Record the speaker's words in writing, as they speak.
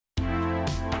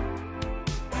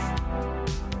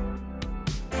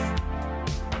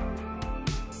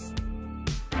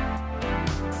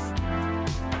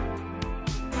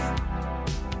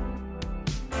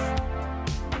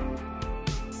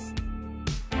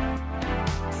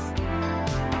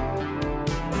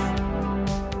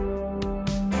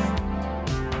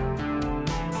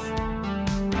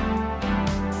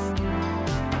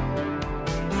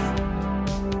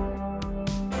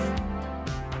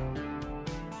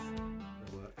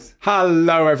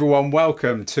Hello everyone,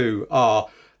 welcome to our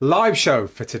live show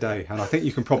for today, and I think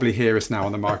you can probably hear us now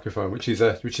on the microphone, which is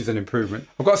an improvement.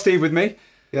 I've got Steve with me.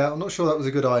 Yeah, I'm not sure that was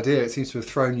a good idea. It seems to have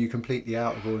thrown you completely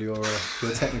out of all your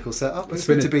technical setup. But it's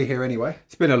good to be here anyway.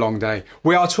 It's been a long day.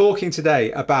 We are talking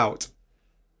today about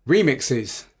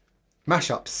remixes,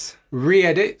 Mashups,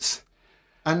 re-edits,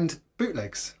 and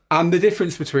bootlegs. And the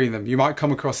difference between them. You might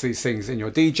come across these things in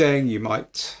your DJing, you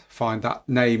might find that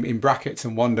name in brackets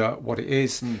and wonder what it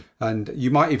is. And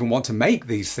you might even want to make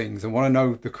these things and want to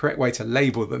know the correct way to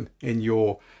label them in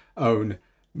your own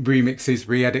remixes,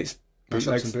 re-edits,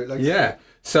 Mashups and bootlegs. Yeah.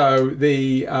 So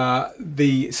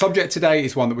the subject today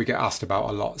is one that we get asked about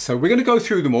a lot. So we're going to go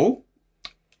through them all.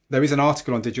 There is an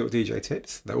article on Digital DJ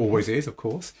Tips, there always is, of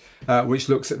course, which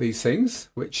looks at these things,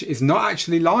 which is not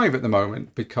actually live at the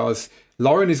moment because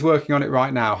Lauren is working on it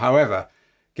right now. However,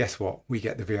 guess what? We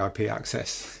get the VIP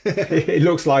access. It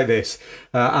looks like this.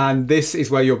 And this is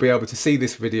where you'll be able to see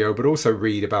this video, but also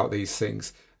read about these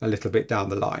things a little bit down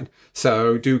the line.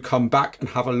 So do come back and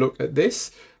have a look at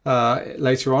this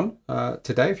later on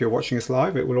today. If you're watching us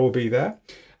live, it will all be there.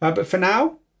 But for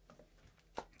now,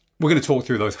 we're going to talk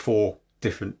through those four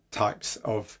different types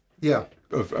of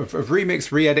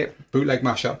remix, re-edit, bootleg,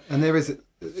 mashup. And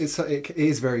it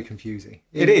is very confusing.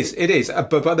 It is.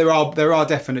 But there are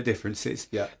definite differences.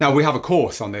 Yeah. Now we have a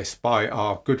course on this by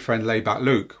our good friend Layback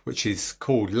Luke, which is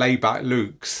called Layback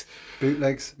Luke's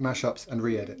Bootlegs, Mashups, and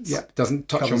re-edits. Yeah. Doesn't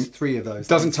touch on three of those.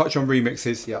 Doesn't touch on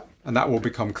remixes. Yeah. And that will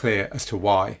become clear as to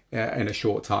why in a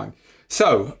short time.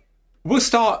 So we'll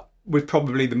start with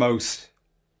probably the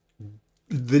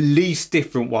least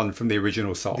different one from the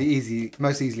original song.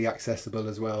 Most easily accessible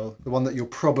as well. The one that you're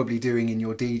probably doing in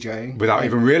your DJing. Without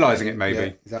even realising it, maybe.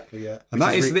 Yeah, exactly, yeah. And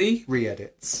that is the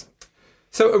re-edits.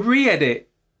 So a re-edit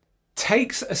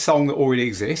takes a song that already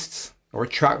exists, or a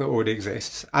track that already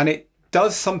exists, and it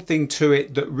does something to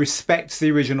it that respects the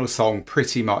original song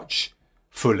pretty much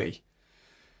fully.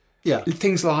 Yeah.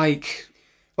 Things like...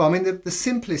 Well, I mean, the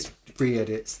simplest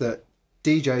re-edits that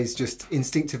DJs just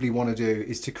instinctively want to do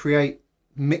is to create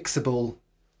mixable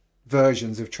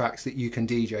versions of tracks that you can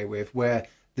DJ with, where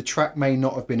the track may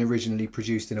not have been originally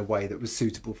produced in a way that was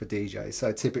suitable for DJs.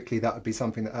 So typically that would be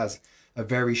something that has a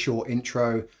very short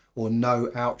intro or no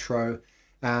outro,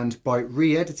 and by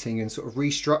re-editing and sort of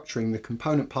restructuring the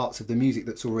component parts of the music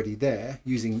that's already there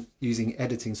using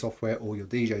editing software or your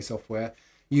DJ software,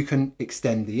 you can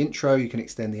extend the intro, you can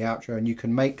extend the outro, and you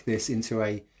can make this into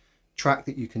a track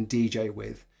that you can DJ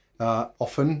with.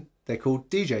 Often they're called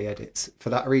DJ edits for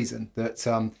that reason, that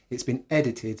it's been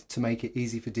edited to make it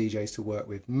easy for DJs to work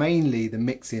with, mainly the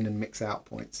mix in and mix out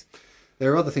points.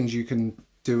 There are other things you can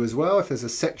do as well. If there's a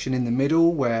section in the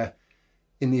middle where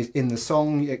in the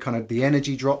song the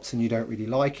energy drops and you don't really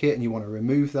like it and you want to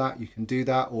remove that, you can do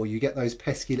that. Or you get those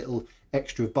pesky little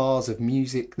extra bars of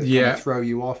music that kind of throw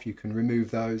you off, you can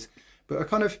remove those. But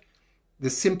the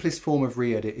simplest form of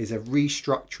re-edit is a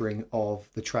restructuring of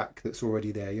the track that's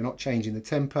already there. You're not changing the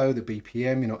tempo, the BPM,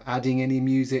 you're not adding any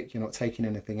music, you're not taking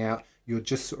anything out. You're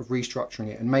just sort of restructuring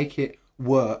it and make it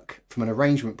work from an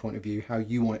arrangement point of view how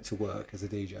you want it to work as a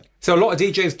DJ. So a lot of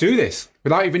DJs do this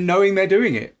without even knowing they're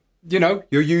doing it. You know,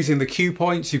 you're using the cue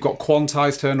points, you've got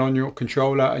quantize turned on your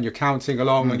controller and you're counting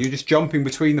along and you're just jumping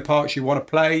between the parts you want to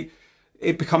play.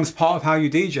 It becomes part of how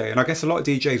you DJ. And I guess a lot of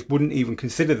DJs wouldn't even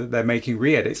consider that they're making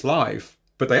re-edits live,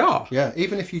 but they are. Yeah,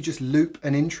 even if you just loop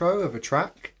an intro of a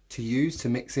track to use to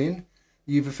mix in,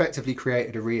 you've effectively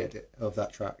created a re-edit of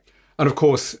that track. And of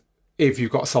course, if you've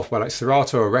got software like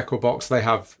Serato or Recordbox, they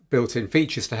have built-in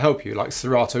features to help you, like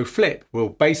Serato Flip will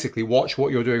basically watch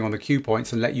what you're doing on the cue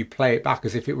points and let you play it back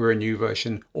as if it were a new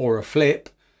version, or a flip,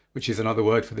 which is another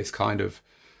word for this kind of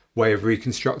way of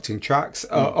reconstructing tracks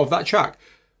of that track.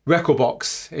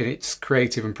 Recordbox, in its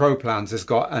creative and pro plans, has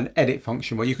got an edit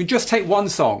function where you can just take one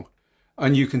song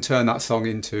and you can turn that song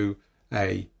into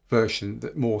a version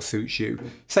that more suits you,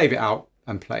 save it out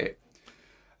and play it.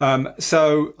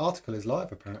 So article is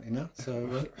live apparently now.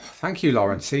 So thank you,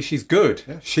 Lauren. See, she's good.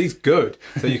 Yeah. She's good.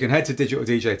 So you can head to Digital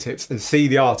DJ Tips and see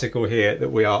the article here that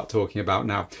we are talking about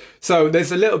now. So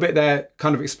there's a little bit there,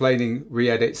 kind of explaining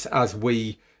re-edits as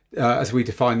we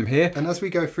define them here. And as we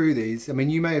go through these, I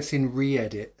mean, you may have seen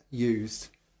re-edit used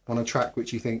on a track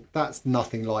which you think that's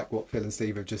nothing like what Phil and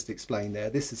Steve have just explained there.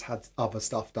 This has had other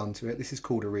stuff done to it. This is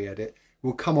called a re-edit.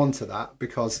 We'll come on to that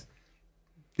because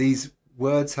these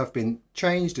words have been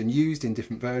changed and used in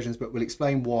different versions, but we'll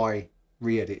explain why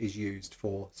re-edit is used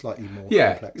for slightly more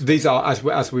complex. These are,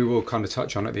 as we will kind of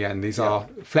touch on at the end, these are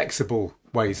flexible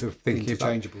ways of thinking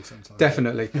interchangeable about. Sometimes.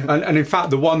 Definitely. and in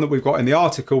fact, the one that we've got in the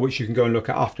article, which you can go and look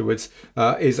at afterwards,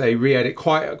 is a re-edit,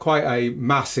 quite a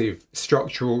massive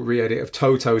structural re-edit of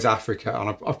Toto's Africa.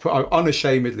 And I've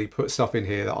unashamedly put stuff in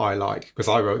here that I like because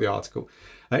I wrote the article.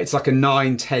 It's like a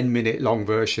 9-10 minute long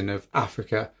version of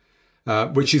Africa.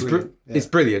 Which is brilliant. It's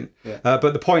brilliant. Yeah.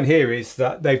 But the point here is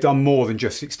that they've done more than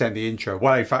just extend the intro.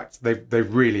 Well, in fact, they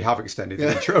really have extended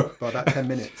the intro. By about 10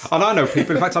 minutes. And I know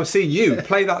people, in fact, I've seen you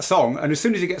play that song, and as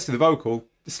soon as it gets to the vocal,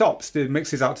 it stops, it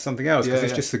mixes out to something else, because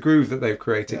it's just the groove that they've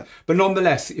created. Yeah. But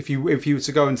nonetheless, if you were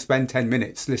to go and spend 10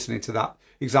 minutes listening to that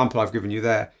example I've given you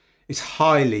there, it's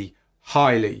highly,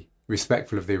 highly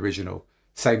respectful of the original.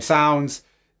 Same sounds.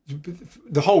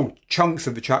 The whole chunks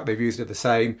of the track they've used are the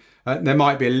same. There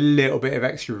might be a little bit of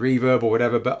extra reverb or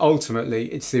whatever, but ultimately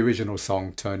it's the original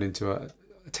song turned into a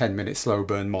 10-minute slow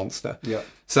burn monster. Yeah.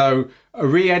 So a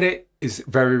re-edit is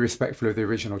very respectful of the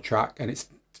original track, and it's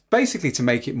basically to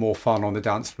make it more fun on the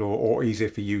dance floor or easier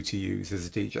for you to use as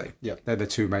a DJ. Yeah. They're the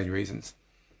two main reasons.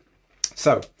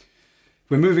 So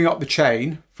we're moving up the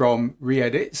chain from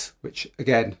re-edits, which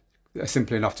again are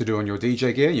simple enough to do on your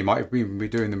DJ gear. You might even be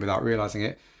doing them without realizing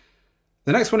it.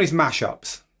 The next one is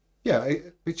mashups. Yeah,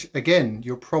 which again,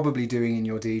 you're probably doing in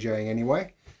your DJing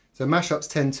anyway. So mashups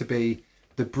tend to be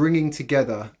the bringing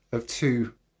together of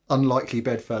two unlikely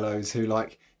bedfellows who,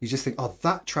 like, you just think, oh,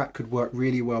 that track could work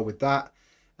really well with that.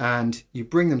 And you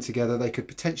bring them together. They could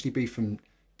potentially be from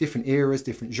different eras,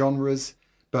 different genres.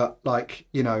 But like,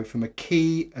 you know, from a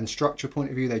key and structure point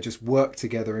of view, they just work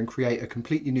together and create a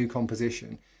completely new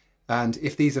composition. And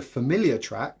if these are familiar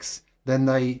tracks, then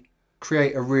they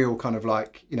create a real kind of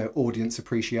like, you know, audience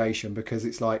appreciation, because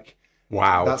it's like,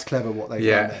 wow, that's clever what they've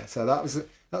done there. So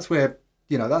that's where,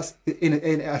 you know, that's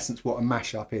in essence what a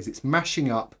mashup is. It's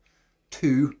mashing up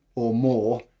two or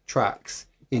more tracks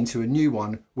into a new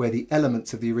one where the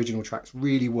elements of the original tracks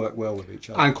really work well with each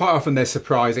other. And quite often they're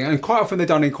surprising, and quite often they're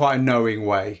done in quite a knowing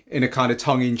way, in a kind of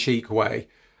tongue-in-cheek way,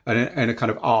 and in a kind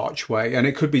of arch way. And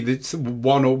it could be that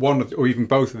one or even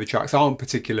both of the tracks aren't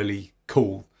particularly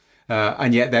cool.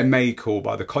 And yet they're made cool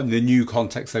by the new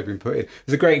context they've been put in.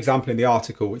 There's a great example in the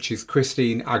article, which is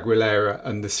Christine Aguilera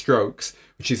and the Strokes,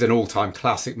 which is an all-time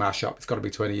classic mashup. It's got to be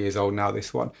 20 years old now,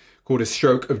 this one, called A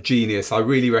Stroke of Genius. I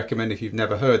really recommend, if you've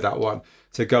never heard that one,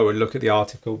 to go and look at the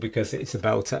article, because it's a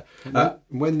belter.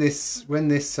 When this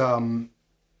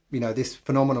you know, this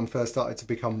phenomenon first started to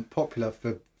become popular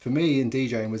for me in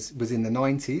DJing was in the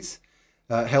 90s.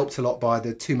 Helped a lot by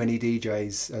the Too Many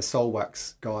DJs,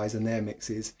 Soulwax guys and their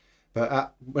mixes.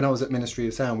 But when I was at Ministry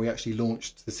of Sound, we actually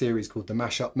launched the series called the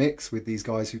Mashup Mix with these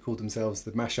guys who called themselves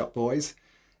the Mashup Boys.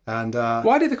 And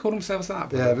why did they call themselves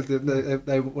that? Yeah, but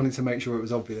they wanted to make sure it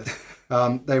was obvious.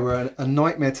 They were a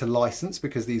nightmare to license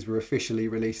because these were officially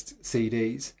released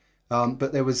CDs.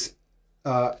 But there was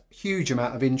a huge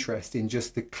amount of interest in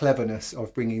just the cleverness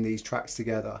of bringing these tracks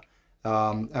together.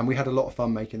 And we had a lot of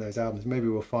fun making those albums. Maybe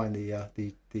we'll find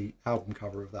the album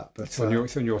cover of that. But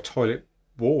it's on your toilet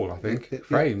wall, I think,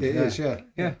 framed. It is, yeah.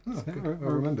 Oh, I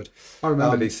remembered. I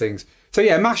remember these things. So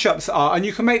yeah, mashups are, and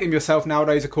you can make them yourself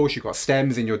nowadays. Of course, you've got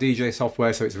stems in your DJ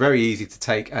software, so it's very easy to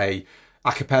take a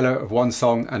cappella of one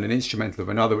song and an instrumental of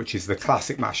another, which is the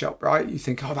classic mashup, right? You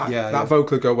think, oh, that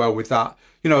vocal would go well with that.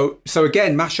 You know, so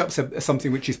again, mashups are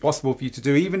something which is possible for you to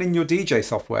do even in your DJ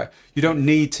software. You don't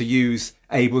need to use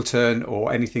Ableton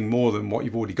or anything more than what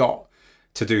you've already got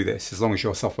to do this, as long as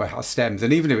your software has stems.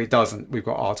 And even if it doesn't, we've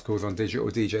got articles on Digital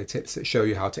DJ Tips that show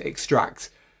you how to extract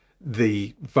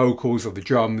the vocals or the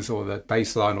drums or the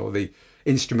bass line or the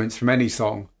instruments from any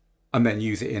song and then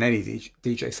use it in any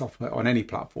DJ software on any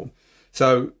platform.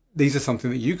 So these are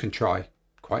something that you can try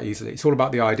quite easily. It's all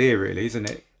about the idea, really, isn't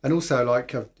it? And also,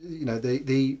 like, you know,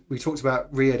 we talked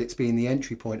about re-edits being the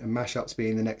entry point and mashups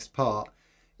being the next part.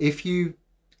 If you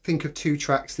think of two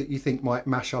tracks that you think might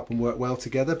mash up and work well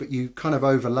together, but you kind of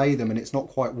overlay them and it's not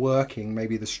quite working,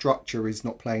 maybe the structure is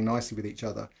not playing nicely with each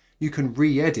other, you can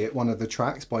re-edit one of the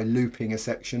tracks by looping a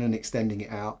section and extending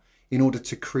it out in order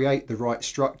to create the right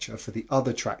structure for the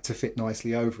other track to fit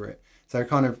nicely over it. So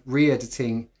kind of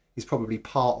re-editing is probably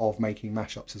part of making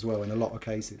mashups as well in a lot of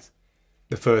cases.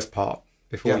 The first part,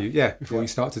 before you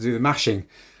start to do the mashing.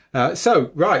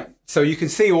 So you can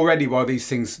see already why these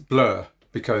things blur,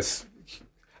 because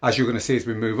as you're going to see as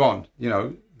we move on, you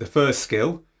know, the first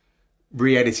skill,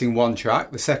 re-editing one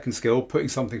track, the second skill, putting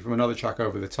something from another track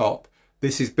over the top.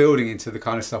 This is building into the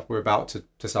kind of stuff we're about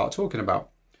to start talking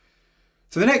about.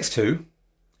 So the next two,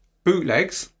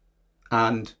 bootlegs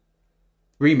and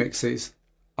remixes,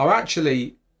 are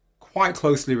actually quite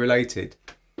closely related.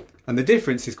 And the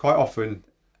difference is quite often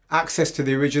access to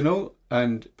the original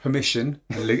and permission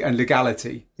and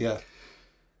legality. Yeah.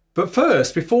 But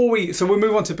first, so we'll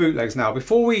move on to bootlegs now.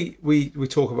 Before we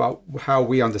talk about how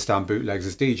we understand bootlegs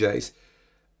as DJs,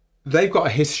 they've got a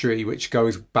history which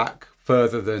goes back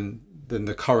further than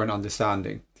the current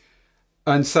understanding.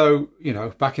 And so, you know,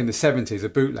 back in the 70s, a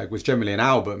bootleg was generally an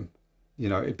album. You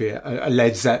know, it'd be a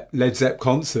Led Zepp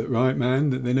concert, right, man,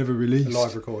 that they never released. A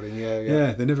live recording, yeah.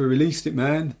 Yeah, they never released it,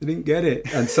 man. They didn't get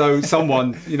it. And so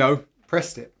someone, you know...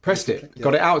 Pressed it, yeah.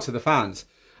 Got it out to the fans.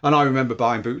 And I remember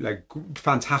buying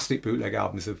fantastic bootleg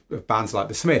albums of bands like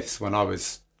the Smiths when I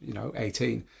was, you know,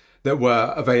 18, that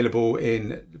were available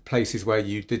in places where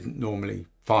you didn't normally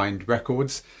find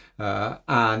records,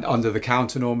 and under the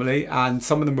counter normally. And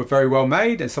some of them were very well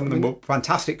made, and some of them were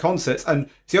fantastic concerts. And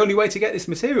it's the only way to get this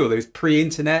material. There was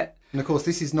pre-internet. And of course,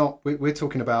 this is not, we're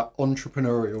talking about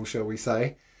entrepreneurial, shall we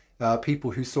say. People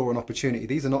who saw an opportunity.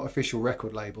 These are not official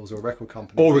record labels or record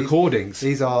companies. Or recordings.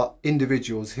 These are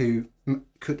individuals who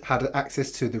had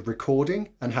access to the recording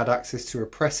and had access to a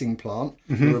pressing plant,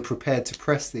 who were prepared to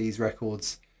press these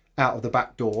records out of the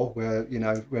back door where, you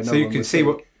know, where no so you one can would see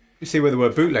what you see where the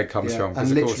word bootleg comes from.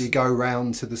 And literally go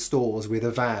round to the stores with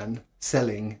a van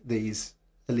selling these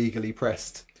illegally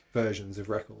pressed versions of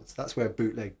records. That's where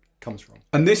bootleg comes from.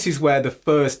 And this is where the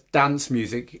first dance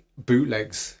music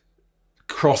bootlegs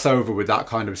cross over with that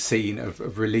kind of scene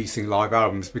of releasing live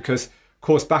albums, because of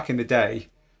course back in the day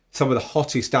some of the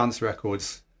hottest dance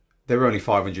records, they were only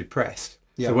 500 pressed.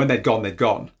 So when they'd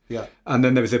gone. And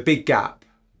then there was a big gap.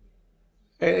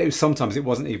 Sometimes it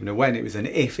wasn't even a when, it was an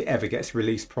if it ever gets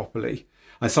released properly.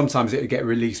 And sometimes it would get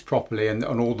released properly and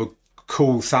all the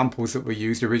cool samples that were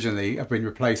used originally have been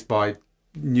replaced by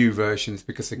new versions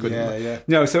because they couldn't.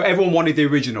 No, so everyone wanted the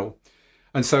original.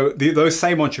 And so those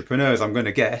same entrepreneurs, I'm going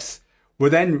to guess, were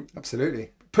then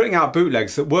absolutely putting out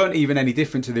bootlegs that weren't even any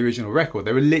different to the original record.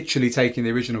 They were literally taking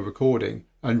the original recording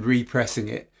and repressing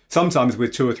it, sometimes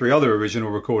with 2 or 3 other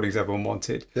original recordings everyone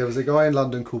wanted. There was a guy in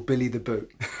London called Billy the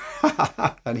Boot,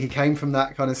 and he came from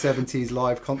that kind of 70s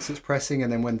live concerts pressing,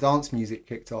 and then when dance music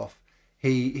kicked off,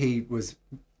 he was,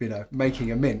 you know,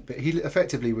 making a mint, but he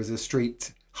effectively was a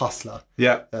street hustler,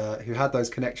 who had those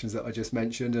connections that I just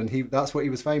mentioned, and that's what he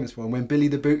was famous for. And when Billy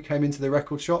the Boot came into the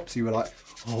record shops, you were like,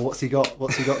 oh, what's he got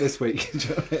this week? Do you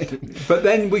know what I mean? But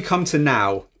then we come to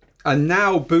now, and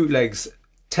now bootlegs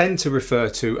tend to refer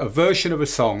to a version of a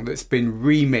song that's been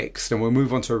remixed, and we'll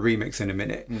move on to a remix in a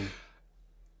minute.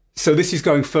 So this is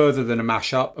going further than a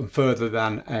mashup and further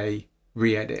than a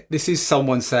re-edit. This is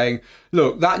someone saying,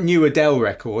 look, that new Adele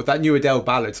record, that new Adele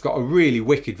ballad's got a really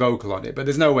wicked vocal on it, but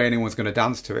there's no way anyone's going to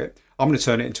dance to it. I'm going to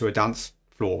turn it into a dance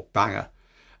floor banger,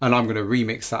 and I'm going to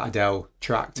remix that Adele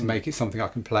track to make it something I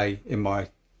can play in my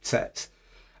sets.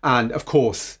 And of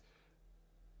course,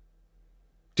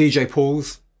 DJ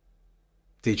pools,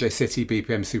 DJ City,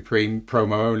 BPM Supreme,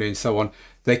 Promo Only and so on,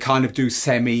 they kind of do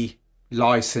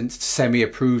semi-licensed,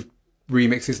 semi-approved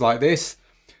remixes like this,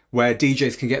 where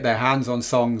DJs can get their hands on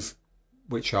songs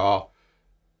which are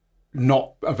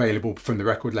not available from the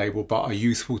record label but are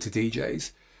useful to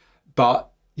DJs. But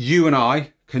you and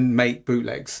I can make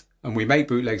bootlegs, and we make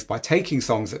bootlegs by taking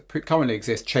songs that currently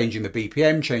exist, changing the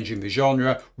BPM, changing the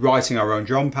genre, writing our own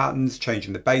drum patterns,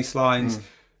 changing the bass lines,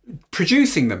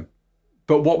 producing them.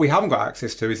 But what we haven't got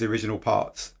access to is the original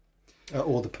parts.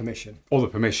 Or the permission.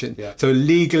 Yeah. So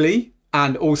legally,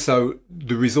 and also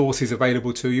the resources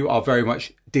available to you are very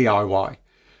much DIY.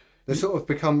 They sort of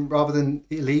become, rather than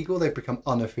illegal, they've become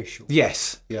unofficial.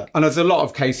 Yes. Yeah. And there's a lot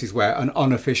of cases where an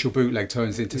unofficial bootleg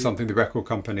turns into something the record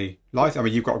company likes. I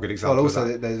mean, you've got a good example. Well, also,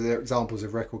 of that. there are examples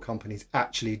of record companies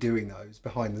actually doing those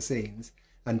behind the scenes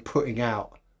and putting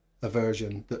out a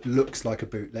version that looks like a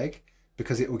bootleg,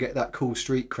 because it will get that cool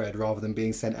street cred rather than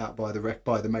being sent out by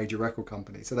the major record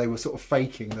company. So they were sort of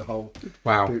faking the whole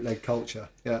bootleg culture.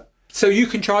 Yeah. So you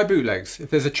can try bootlegs.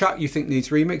 If there's a track you think needs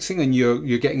remixing and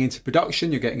you're getting into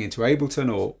production, you're getting into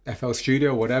Ableton or FL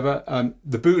Studio or whatever,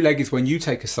 the bootleg is when you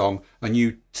take a song and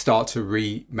you start to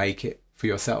remake it for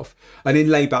yourself. And in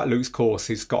Layback Luke's course,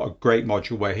 he's got a great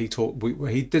module where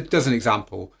he does an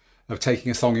example of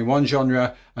taking a song in one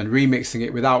genre and remixing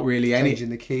it without really changing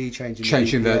the key,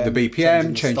 changing the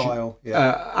BPM, changing the style,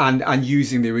 and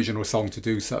using the original song to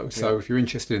do so. So if you're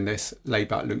interested in this,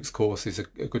 Layback Luke's course is a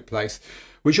good place,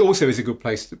 which also is a good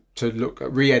place to look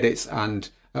at re-edits and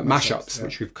at mashups,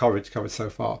 which we've covered so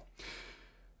far.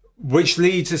 Which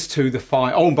leads us to the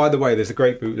final. Oh, and by the way, there's a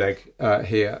great bootleg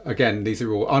here. Again, these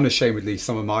are all unashamedly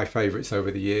some of my favourites over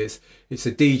the years. It's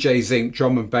a DJ Zinc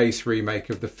drum and bass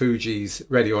remake of the Fugees'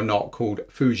 Ready or Not called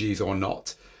Fugees or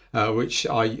Not. which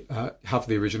I have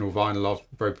the original vinyl of.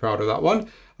 Very proud of that one.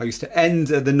 I used to end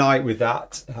the night with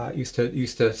that. Used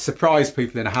to surprise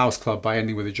people in a house club by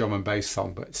ending with a drum and bass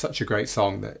song, but it's such a great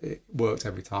song that it worked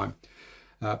every time.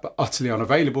 But utterly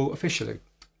unavailable officially.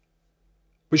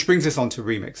 Which brings us on to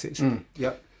remixes.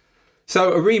 Yep.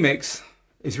 So a remix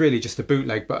is really just a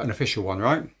bootleg, but an official one,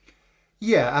 right?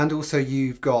 Yeah, and also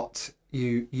you've got a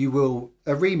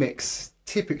remix,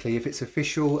 typically if it's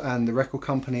official and the record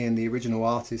company and the original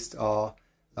artist are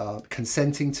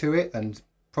consenting to it and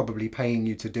probably paying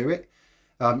you to do it,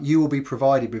 you will be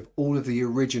provided with all of the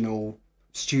original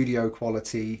studio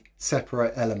quality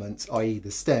separate elements, i.e.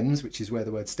 the stems, which is where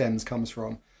the word stems comes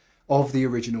from, of the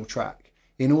original track,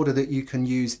 in order that you can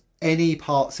use any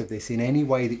parts of this in any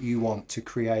way that you want to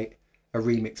create a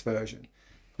remix version.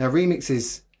 Now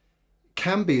remixes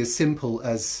can be as simple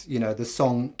as, you know, the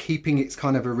song keeping its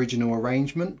kind of original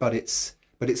arrangement, but it's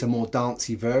a more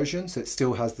dancey version, so it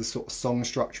still has the sort of song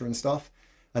structure and stuff.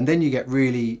 And then you get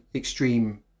really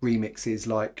extreme remixes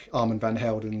like Armand van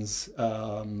Helden's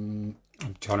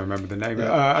I'm trying to remember the name.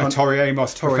 Tori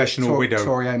Amos, Professional Widow.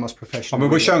 Tori Amos, Professional I mean,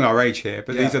 we're Widow. showing our age here,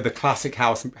 but these are the classic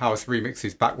house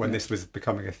remixes back when this was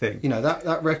becoming a thing. You know,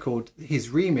 that record, his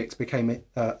remix became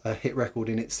a hit record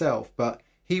in itself, but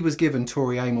he was given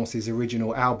Tori Amos's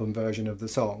original album version of the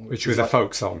song, which was like a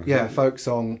folk song. Yeah, folk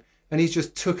song. And he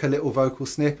just took a little vocal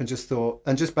snip and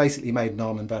just basically made an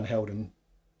Armand van Helden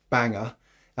banger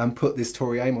and put this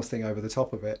Tori Amos thing over the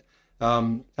top of it.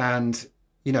 And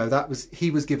you know, he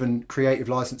was given creative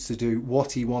license to do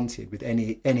what he wanted with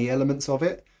any elements of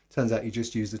it. Turns out he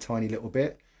just used a tiny little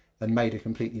bit and made a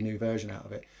completely new version out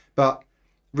of it. But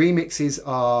remixes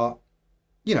are,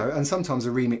 you know, and sometimes a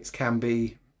remix can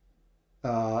be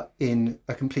in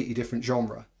a completely different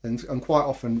genre. And quite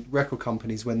often record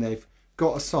companies, when they've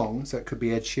got a song, so it could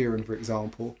be Ed Sheeran, for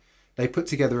example, they put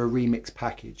together a remix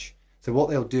package. So what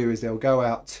they'll do is they'll go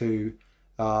out to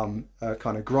a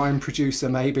kind of grime producer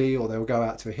maybe, or they'll go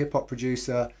out to a hip hop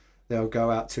producer, they'll go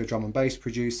out to a drum and bass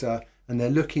producer, and they're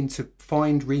looking to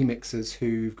find remixers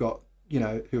who've got, you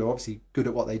know, who are obviously good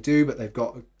at what they do, but they've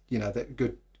got, you know, that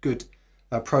good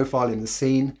profile in the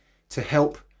scene to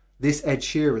help this Ed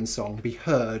Sheeran song be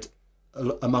heard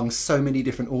among so many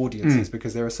different audiences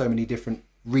because there are so many different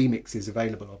remixes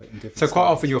available of it in different So quite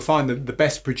styles. often you'll find that the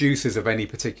best producers of any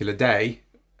particular day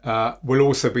will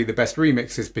also be the best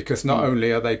remixes, because not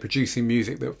only are they producing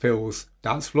music that fills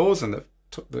dance floors and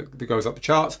that goes up the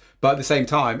charts, but at the same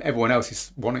time everyone else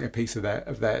is wanting a piece of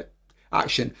their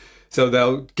action. So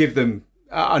they'll give them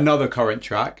another current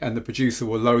track, and the producer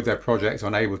will load their project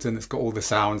on Ableton that's got all the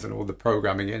sounds and all the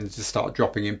programming in, and just start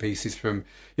dropping in pieces from,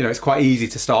 you know, it's quite easy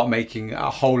to start making a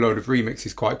whole load of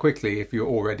remixes quite quickly if you're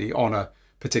already on a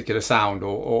particular sound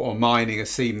or mining a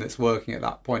scene that's working at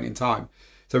that point in time.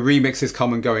 So remixes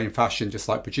come and go in fashion just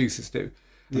like producers do.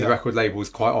 And the record labels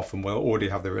quite often will already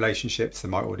have the relationships, they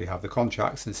might already have the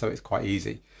contracts, and so it's quite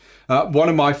easy. One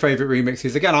of my favourite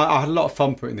remixes, again, I had a lot of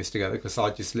fun putting this together because I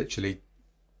just literally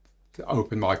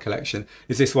opened my collection,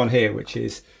 is this one here, which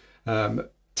is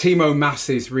Timo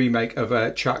Mass's remake of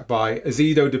a track by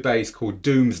Azido DeBass called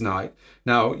Doom's Night.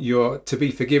 Now, you're to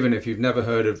be forgiven if you've never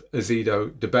heard of Azido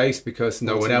DeBass, because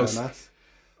no one else...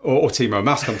 Or Timo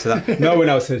Mass, come to that. No one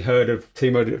else had heard of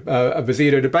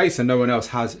Azido DeBass, and no one else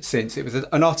has since. It was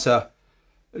an utter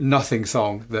nothing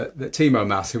song that Timo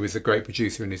Mass, who was a great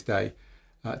producer in his day,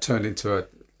 turned into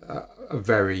a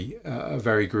very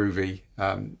groovy,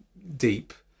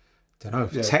 deep,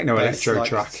 techno electro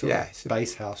track. Yes,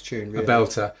 bass house tune, really. A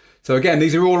belter. So again,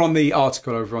 these are all on the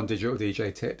article over on Digital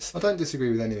DJ Tips. I don't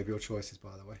disagree with any of your choices, by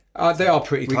the way. They are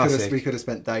pretty classic. We could have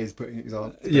spent days putting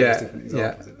different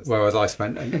examples. Whereas I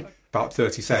spent about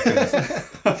 30 seconds.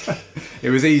 It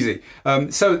was easy.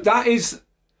 So that is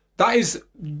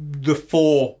the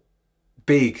four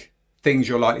big things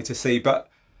you're likely to see.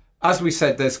 But as we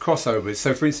said, there's crossovers.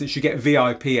 So for instance, you get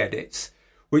VIP edits,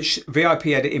 which VIP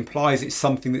edit implies it's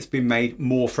something that's been made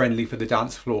more friendly for the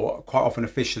dance floor, quite often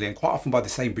officially, and quite often by the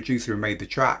same producer who made the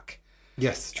track.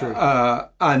 Yes, true.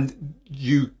 And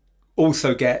you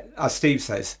also get, as Steve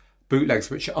says, bootlegs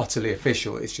which are utterly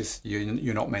official. It's just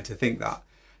you're not meant to think that.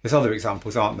 There's other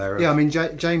examples, aren't there? Yeah, I mean,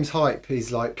 James Hype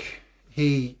is like,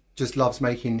 he just loves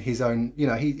making his own, you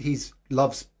know, he's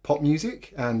loves pop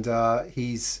music, and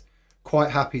he's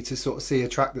quite happy to sort of see a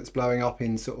track that's blowing up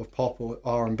in sort of pop or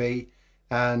R&B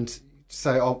and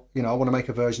say, oh, you know, I want to make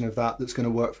a version of that that's going to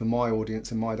work for my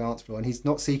audience and my dance floor. And he's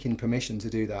not seeking permission to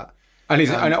do that.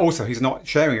 And also he's not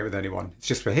sharing it with anyone. It's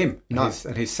just for him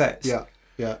and his sets.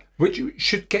 Yeah. Which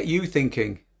should get you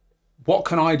thinking, what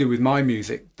can I do with my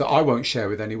music that I won't share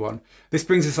with anyone? This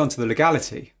brings us on to the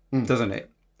legality, doesn't it?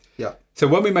 Yeah. So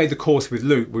when we made the course with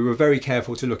Luke, we were very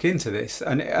careful to look into this,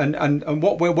 and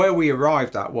where we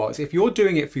arrived at was, if you're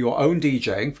doing it for your own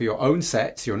DJing, for your own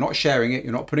sets, you're not sharing it,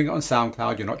 you're not putting it on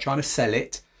SoundCloud, you're not trying to sell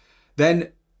it, then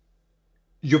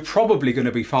you're probably going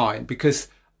to be fine, because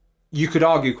you could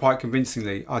argue quite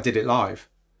convincingly, I did it live.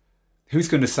 Who's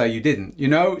going to say you didn't? You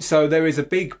know, so there is a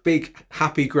big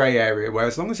happy grey area where,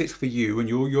 as long as it's for you and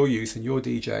your use and your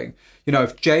DJing, you know,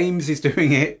 if James is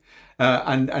doing it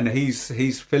and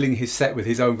he's filling his set with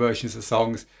his own versions of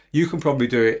songs, you can probably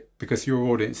do it, because your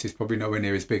audience is probably nowhere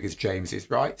near as big as James's,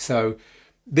 right? So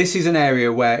this is an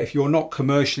area where, if you're not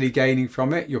commercially gaining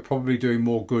from it, you're probably doing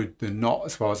more good than not,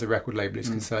 as far as the record label is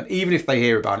concerned, even if they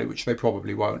hear about it, which they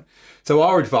probably won't. So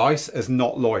our advice, as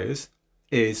not lawyers,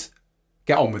 is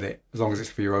get on with it, as long as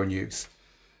it's for your own use.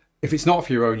 If it's not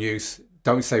for your own use,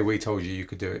 don't say we told you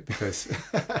could do it, because...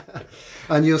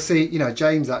 And you'll see, you know,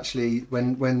 James actually,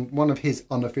 when one of his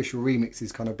unofficial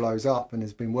remixes kind of blows up and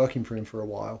has been working for him for a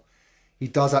while, he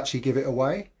does actually give it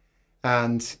away.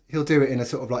 And he'll do it in a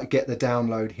sort of like, get the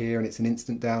download here, and it's an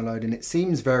instant download, and it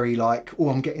seems very like, oh,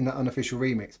 I'm getting that unofficial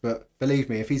remix. But believe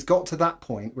me, if he's got to that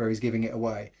point where he's giving it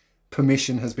away,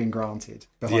 permission has been granted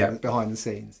behind the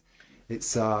scenes.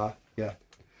 It's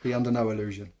be under no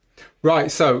illusion. Right,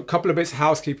 so a couple of bits of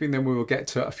housekeeping, then we will get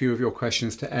to a few of your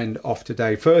questions to end off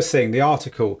today. First thing, the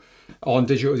article on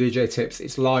Digital DJ Tips,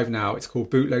 it's live now. It's called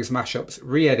Bootlegs, Mashups,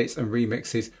 Re-edits and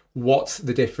Remixes. What's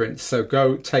the difference? So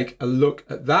go take a look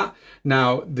at that.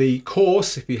 Now, the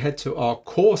course, if you head to our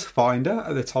course finder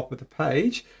at the top of the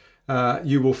page,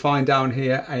 you will find down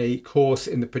here a course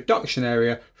in the production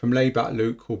area from Layback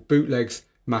Luke called Bootlegs,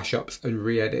 Mashups and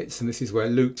Re-edits. And this is where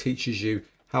Luke teaches you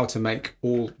how to make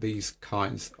all these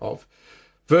kinds of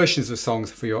versions of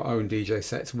songs for your own DJ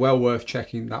sets. Well worth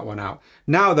checking that one out.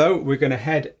 Now, though, we're going to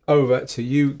head over to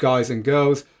you guys and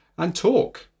girls and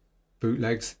talk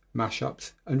bootlegs,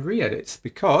 mashups and re-edits,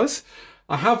 because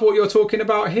I have what you're talking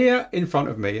about here in front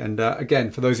of me. And again,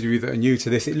 for those of you that are new to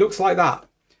this, it looks like that.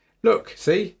 Look,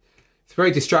 see? It's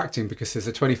very distracting because there's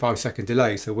a 25-second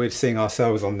delay. So we're seeing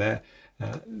ourselves on there.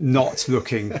 Not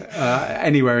looking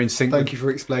anywhere in sync. Thank you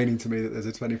for explaining to me that there's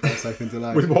a 25-second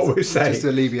delay. With what we're saying. Just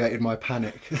alleviated my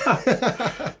panic.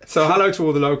 So hello to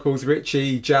all the locals,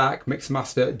 Richie, Jack,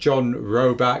 Mixmaster, John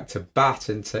Roback, to Bat,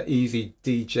 and to Easy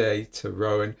DJ, to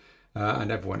Rowan, and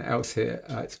everyone else here.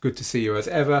 It's good to see you as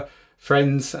ever.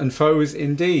 Friends and foes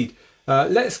indeed.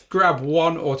 Let's grab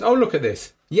one or two. Oh, look at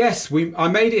this. Yes, I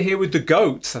made it here with the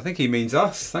goats. I think he means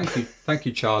us. Thank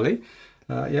you, Charlie.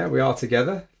 Yeah, we are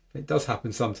together. It does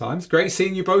happen sometimes. Great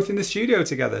seeing you both in the studio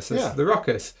together, says the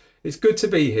Ruckus. It's good to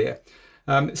be here.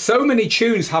 So many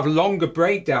tunes have longer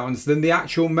breakdowns than the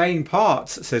actual main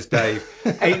parts, says Dave.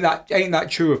 ain't that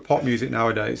true of pop music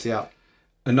nowadays? Yeah.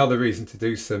 Another reason to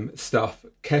do some stuff.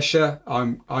 Kesha,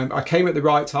 I came at the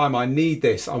right time. I need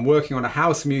this. I'm working on a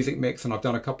house music mix, and I've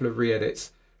done a couple of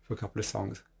re-edits for a couple of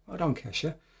songs. Well done,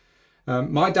 Kesha.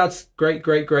 My dad's great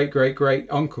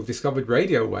uncle discovered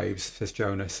radio waves, says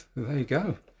Jonas. Well, there you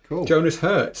go. Cool. Jonas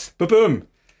Hertz. Ba-boom.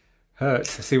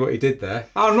 Hertz. I see what he did there.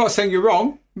 I'm not saying you're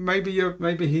wrong. Maybe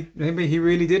he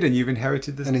really did, and you've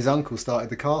inherited this. And his uncle started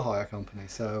the car hire company,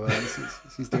 so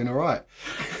he's doing all right.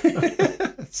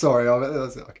 Sorry, no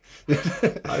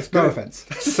offence.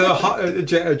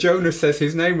 Jonas says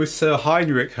his name was Sir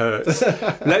Heinrich Hertz.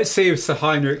 Let's see if Sir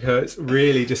Heinrich Hertz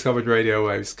really discovered radio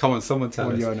waves. Come on, someone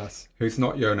tell us. Jonas. Who's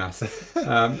not Jonas.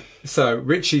 So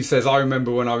Richie says, I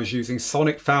remember when I was using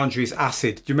Sonic Foundry's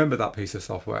Acid. Do you remember that piece of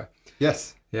software?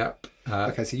 Yes. Yep.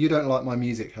 Okay, so You Don't Like My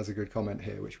Music has a good comment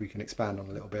here, which we can expand on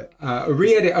a little bit. A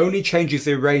re-edit only changes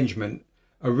the arrangement.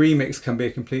 A remix can be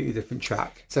a completely different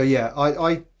track. So yeah,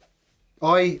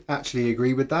 I actually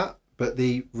agree with that, but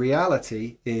the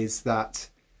reality is that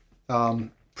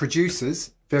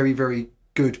producers, very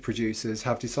good producers,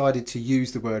 have decided to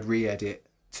use the word re-edit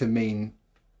to mean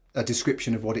a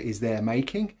description of what it is they're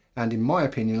making. And in my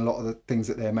opinion, a lot of the things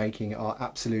that they're making are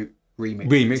absolute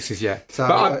remixes, yeah. So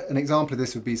an example of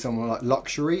this would be someone like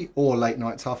Luxury or Late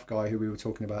Night Tough Guy, who we were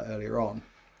talking about earlier on.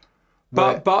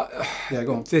 But yeah,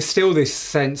 go on. There's still this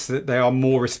sense that they are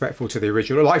more respectful to the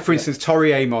original. Like, for instance,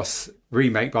 Tori Amos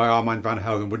remake by Armand Van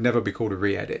Helden would never be called a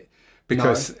re-edit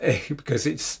because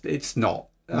it's not.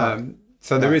 No.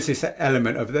 So there is this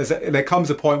element of there comes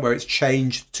a point where it's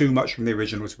changed too much from the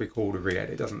original to be called a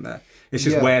re-edit, doesn't there? It's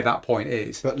just where that point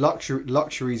is. But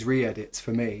Luxury's re-edits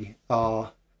for me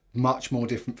are much more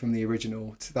different from the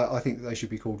original. I think that they should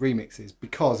be called remixes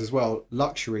because, as well,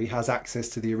 Luxury has access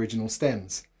to the original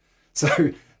stems.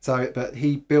 But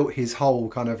he built his whole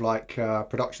kind of like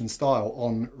production style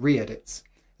on re-edits.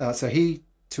 So he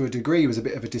to a degree was a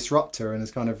bit of a disruptor and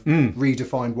has kind of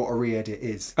redefined what a re-edit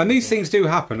is. And these things do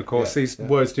happen, of course. These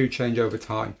words do change over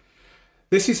time.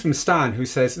 This is from Stan, who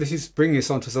says, this is bringing us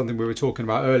onto something we were talking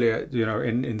about earlier, you know,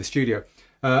 in the studio.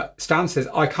 Stan says,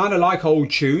 I kind of like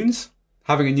old tunes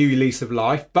having a new lease of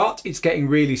life, but it's getting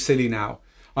really silly now.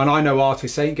 And I know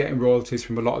artists ain't getting royalties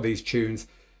from a lot of these tunes.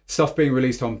 Stuff being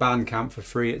released on Bandcamp for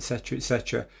free, etc.,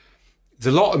 etc.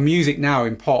 There's a lot of music now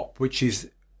in pop which is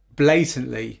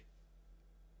blatantly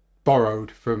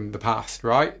borrowed from the past,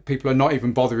 right? People are not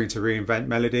even bothering to reinvent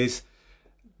melodies.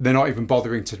 They're not even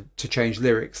bothering to change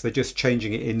lyrics. They're just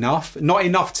changing it enough. Not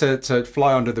enough to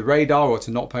fly under the radar or to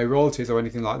not pay royalties or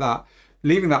anything like that.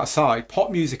 Leaving that aside,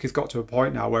 pop music has got to a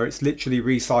point now where it's literally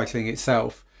recycling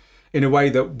itself in a way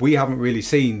that we haven't really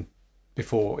seen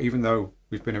before, even though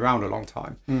we've been around a long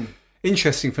time.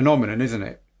 Interesting phenomenon, isn't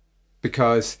it?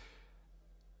 Because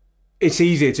it's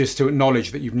easier just to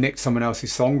acknowledge that you've nicked someone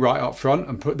else's song right up front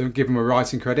and give them a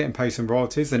writing credit and pay some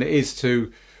royalties than it is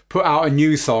to put out a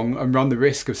new song and run the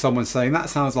risk of someone saying that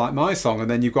sounds like my song, and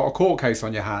then you've got a court case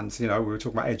on your hands. You know, we were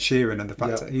talking about Ed Sheeran and the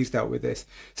fact that he's dealt with this.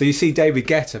 So you see David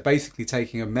Guetta basically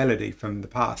taking a melody from the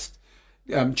past,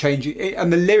 changing it,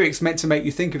 and the lyrics meant to make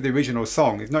you think of the original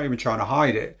song. He's not even trying to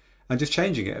hide it and just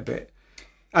changing it a bit.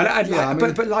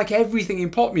 But like everything in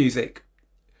pop music,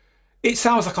 it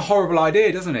sounds like a horrible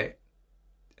idea, doesn't it?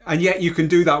 And yet you can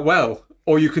do that well,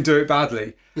 or you can do it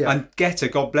badly. And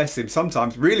Guetta, God bless him,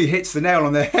 sometimes really hits the nail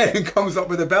on the head and comes up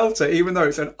with a belter, even though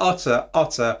it's an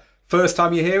utter, first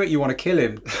time you hear it, you want to kill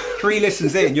him. 3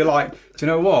 listens in, you're like, do you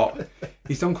know what?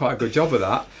 He's done quite a good job of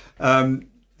that.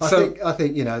 I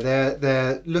think you know,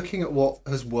 they're looking at what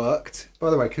has worked. By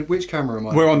the way, which camera am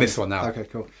I? We're on this one now. Okay,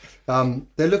 cool.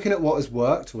 They're looking at what has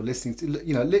worked, or listening to,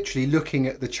 you know, literally looking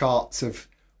at the charts of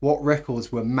what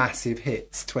records were massive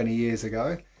hits 20 years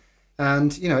ago.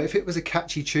 And, you know, if it was a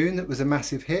catchy tune that was a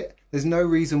massive hit, there's no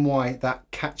reason why that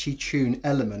catchy tune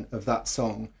element of that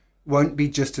song won't be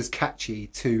just as catchy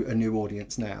to a new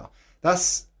audience now.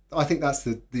 I think that's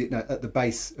the you know, at the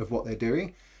base of what they're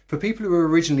doing. For people who were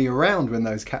originally around when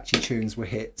those catchy tunes were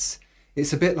hits,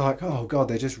 it's a bit like, oh God,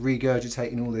 they're just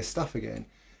regurgitating all this stuff again.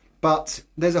 But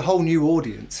there's a whole new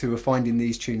audience who are finding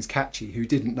these tunes catchy, who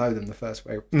didn't know them the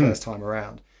first time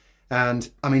around. And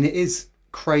I mean, it is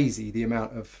crazy the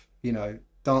amount of, you know,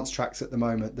 dance tracks at the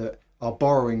moment that are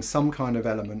borrowing some kind of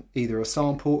element, either a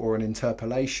sample or an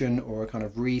interpolation or a kind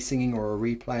of re-singing or a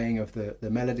replaying of the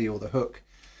melody or the hook.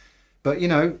 But, you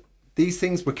know, these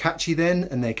things were catchy then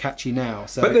and they're catchy now.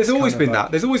 So but there's always been that.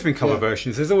 There's always been cover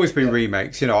versions. There's always been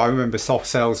remakes. You know, I remember Soft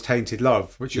Cell's Tainted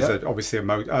Love, which is obviously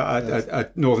a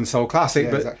Northern Soul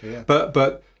classic.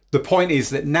 But the point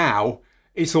is that now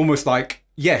it's almost like,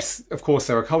 yes, of course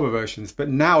there are cover versions, but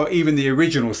now even the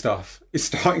original stuff is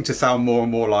starting to sound more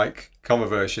and more like cover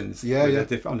versions.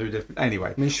 Under a different.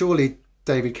 Anyway, I mean, surely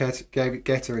David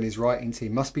Guetta and his writing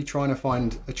team must be trying to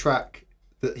find a track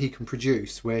that he can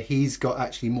produce where he's got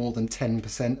actually more than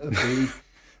 10%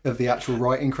 of the actual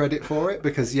writing credit for it,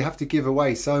 because you have to give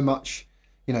away so much,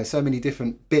 you know, so many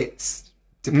different bits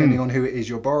depending on who it is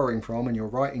you're borrowing from and your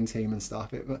writing team and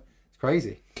stuff. It's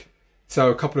crazy. So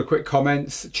a couple of quick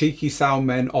comments. Cheeky sound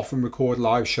men often record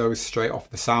live shows straight off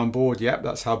the soundboard. Yep,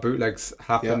 that's how bootlegs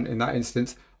happen in that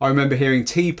instance. I remember hearing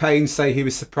T-Pain say he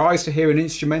was surprised to hear an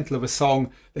instrumental of a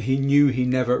song that he knew he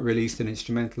never released an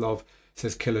instrumental of.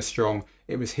 Says Killer Strong.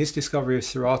 It was his discovery of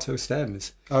Serato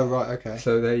stems. Oh, right, okay.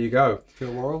 So there you go.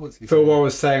 Phil Worrell, what's he saying? Phil Worrell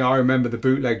was saying, I remember the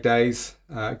bootleg days,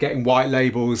 getting white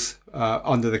labels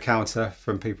under the counter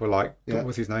from people like, what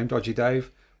was his name, Dodgy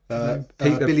Dave?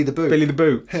 Billy the Boot. Billy the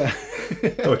Boot. Yeah.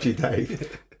 Dodgy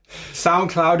Dave.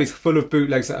 SoundCloud is full of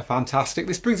bootlegs that are fantastic.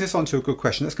 This brings us on to a good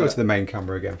question. Let's go to the main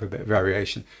camera again for a bit of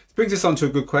variation. This brings us on to a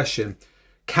good question.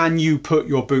 Can you put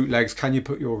your bootlegs, can you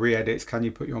put your re-edits, can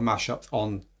you put your mashups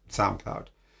on SoundCloud?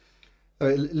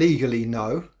 Legally,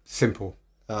 no. Simple.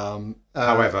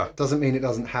 However, doesn't mean it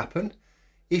doesn't happen.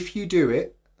 If you do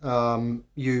it,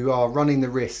 you are running the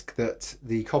risk that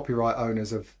the copyright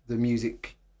owners of the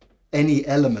music, any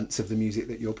elements of the music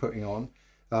that you're putting on,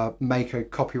 make a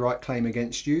copyright claim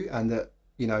against you, and that,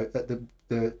 you know, that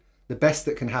the best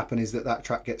that can happen is that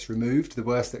track gets removed. The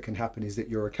worst that can happen is that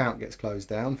your account gets closed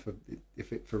down for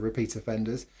repeat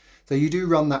offenders. So you do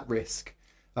run that risk.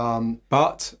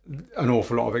 But an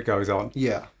awful lot of it goes on.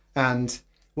 Yeah, and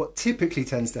what typically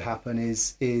tends to happen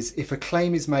is if a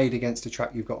claim is made against a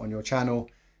track you've got on your channel,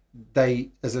 they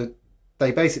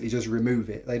basically just remove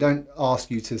it. They don't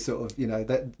ask you to sort of, you know,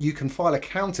 that you can file a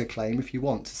counterclaim if you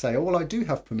want to say, oh, well, I do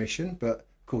have permission, but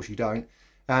of course you don't,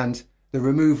 and the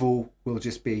removal will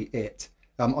just be it.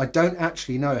 I don't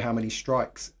actually know how many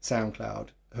strikes SoundCloud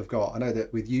have got. I know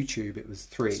that with YouTube it was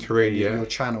 3. 3, yeah. Your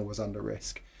channel was under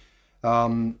risk.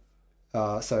 So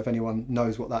if anyone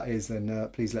knows what that is, then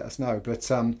please let us know.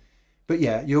 But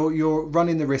yeah, you're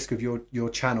running the risk of your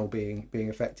channel being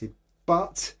affected.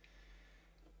 But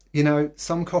you know,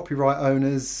 some copyright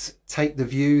owners take the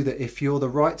view that if you're the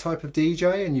right type of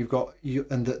DJ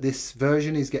and that this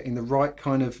version is getting the right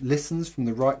kind of listens from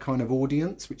the right kind of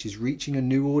audience, which is reaching a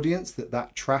new audience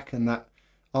that track and that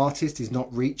artist is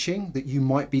not reaching, that you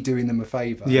might be doing them a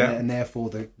favour. Yeah. And therefore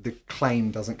the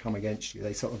claim doesn't come against you.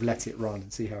 They sort of let it run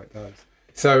and see how it goes.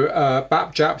 So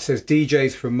Bap Jap says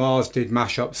DJs from Mars did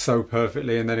Mashups so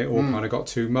perfectly, and then it all kind of got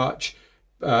too much.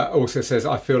 Also says,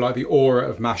 I feel like the aura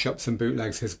of Mashups and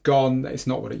Bootlegs has gone. It's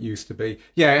not what it used to be.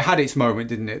 Yeah, it had its moment,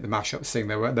 didn't it? The Mashups thing.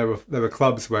 There were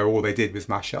clubs where all they did was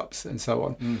Mashups and so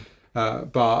on.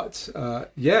 But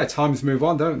yeah, times move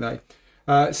on, don't they?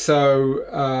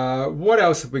 So what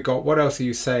else have we got? What else are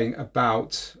you saying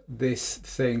about this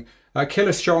thing?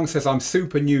 Killer Strong says, I'm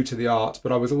super new to the art,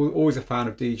 but I was always a fan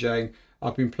of DJing.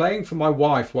 I've been playing for my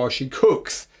wife while she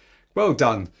cooks. Well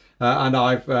done. And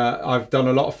I've done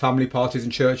a lot of family parties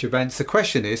and church events. The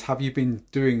question is, have you been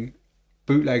doing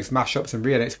bootlegs, mashups and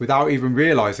re-edits without even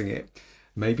realising it?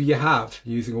 Maybe you have,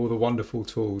 using all the wonderful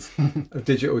tools of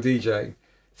digital DJing.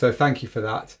 So thank you for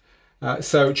that.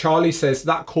 So Charlie says,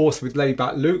 that course with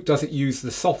Laidback Luke, does it use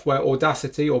the software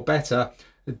Audacity, or better,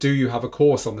 do you have a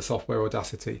course on the software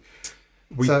Audacity?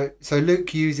 So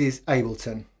Luke uses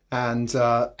Ableton. And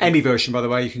any version, by the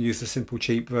way, you can use the simple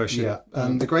cheap version. Yeah.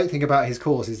 The great thing about his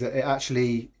course is that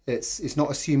it's not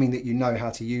assuming that you know how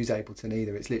to use Ableton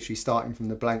either. It's literally starting from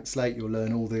the blank slate. You'll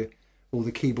learn all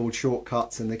the keyboard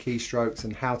shortcuts and the keystrokes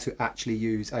and how to actually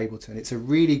use Ableton. It's a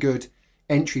really good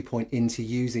entry point into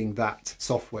using that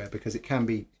software, because it can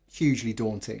be hugely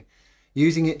daunting.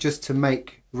 Using it just to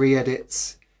make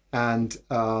re-edits and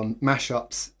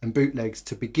mashups and bootlegs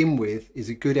to begin with is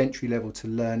a good entry level to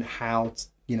learn how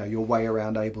your way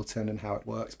around Ableton and how it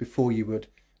works before you would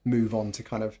move on to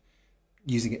kind of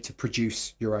using it to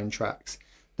produce your own tracks.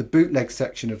 The bootleg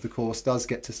section of the course does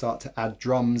get to start to add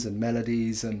drums and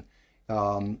melodies and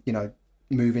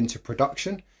move into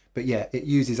production, but yeah, it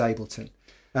uses Ableton.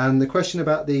 And the question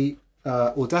about the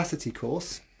Audacity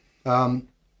course,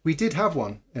 we did have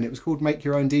one, and it was called Make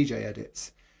Your Own DJ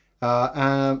Edits,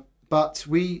 but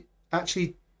we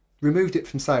actually removed it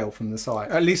from sale from the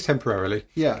site, at least temporarily.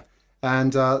 Yeah.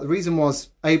 And the reason was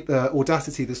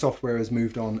Audacity, the software, has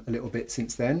moved on a little bit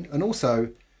since then. And also,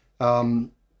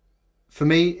 for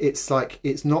me, it's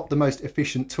not the most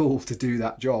efficient tool to do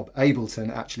that job. Ableton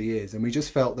actually is. And we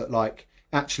just felt that,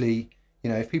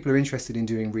 if people are interested in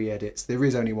doing re-edits, there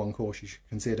is only one course you should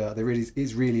consider. There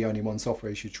is really only one software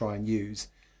you should try and use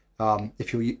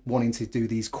if you're wanting to do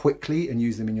these quickly and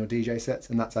use them in your DJ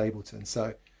sets, and that's Ableton.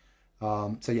 So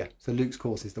Luke's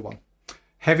course is the one.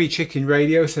 Heavy Chicken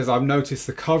Radio says, I've noticed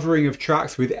the covering of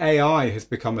tracks with AI has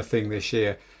become a thing this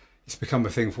year. It's become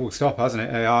a thing full stop, hasn't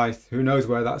it? AI, who knows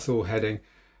where that's all heading.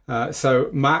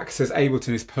 So Max says,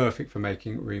 Ableton is perfect for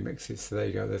making remixes. So there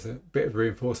you go, there's a bit of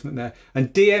reinforcement there.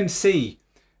 And DMC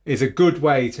is a good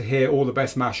way to hear all the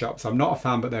best mashups. I'm not a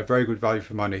fan, but they're very good value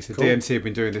for money. So cool. DMC have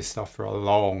been doing this stuff for a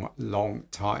long, long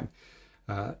time.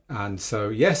 And so,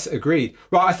 yes, agreed.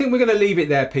 Right, I think we're going to leave it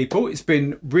there, people. It's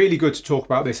been really good to talk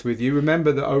about this with you.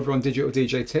 Remember that over on Digital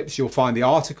DJ Tips, you'll find the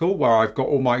article where I've got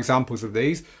all my examples of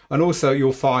these. And also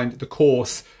you'll find the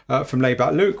course from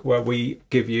Laidback Luke, where we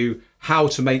give you how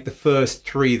to make the first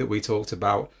 3 that we talked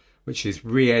about, which is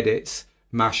re-edits,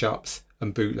 mashups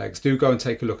and bootlegs. Do go and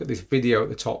take a look at this video at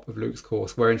the top of Luke's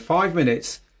course, where in 5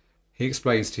 minutes, he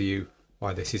explains to you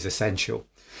why this is essential.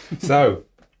 So...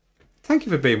 thank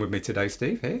you for being with me today,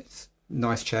 Steve. It's a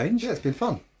nice change. Yeah, it's been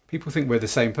fun. People think we're the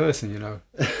same person,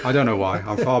 I don't know why.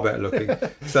 I'm far better looking.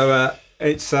 So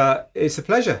it's a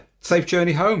pleasure. Safe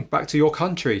journey home, back to your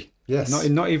country. Yes.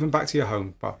 Not even back to your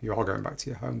home. Well, you are going back to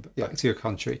your home, but back to your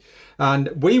country. And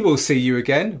we will see you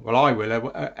again. Well, I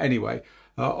will anyway.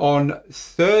 On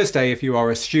Thursday, if you are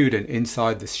a student,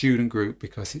 inside the student group,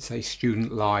 because it's a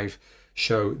student live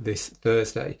show this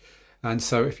Thursday. And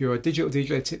so if you're a Digital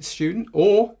DJ Tips student,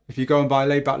 or if you go and buy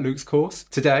Laidback Luke's course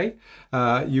today,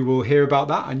 you will hear about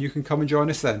that, and you can come and join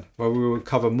us then, where we will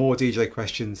cover more DJ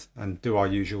questions and do our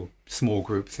usual small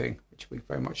group thing, which we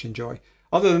very much enjoy.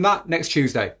 Other than that, next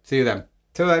Tuesday. See you then.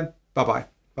 Till then, bye-bye.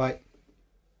 Bye.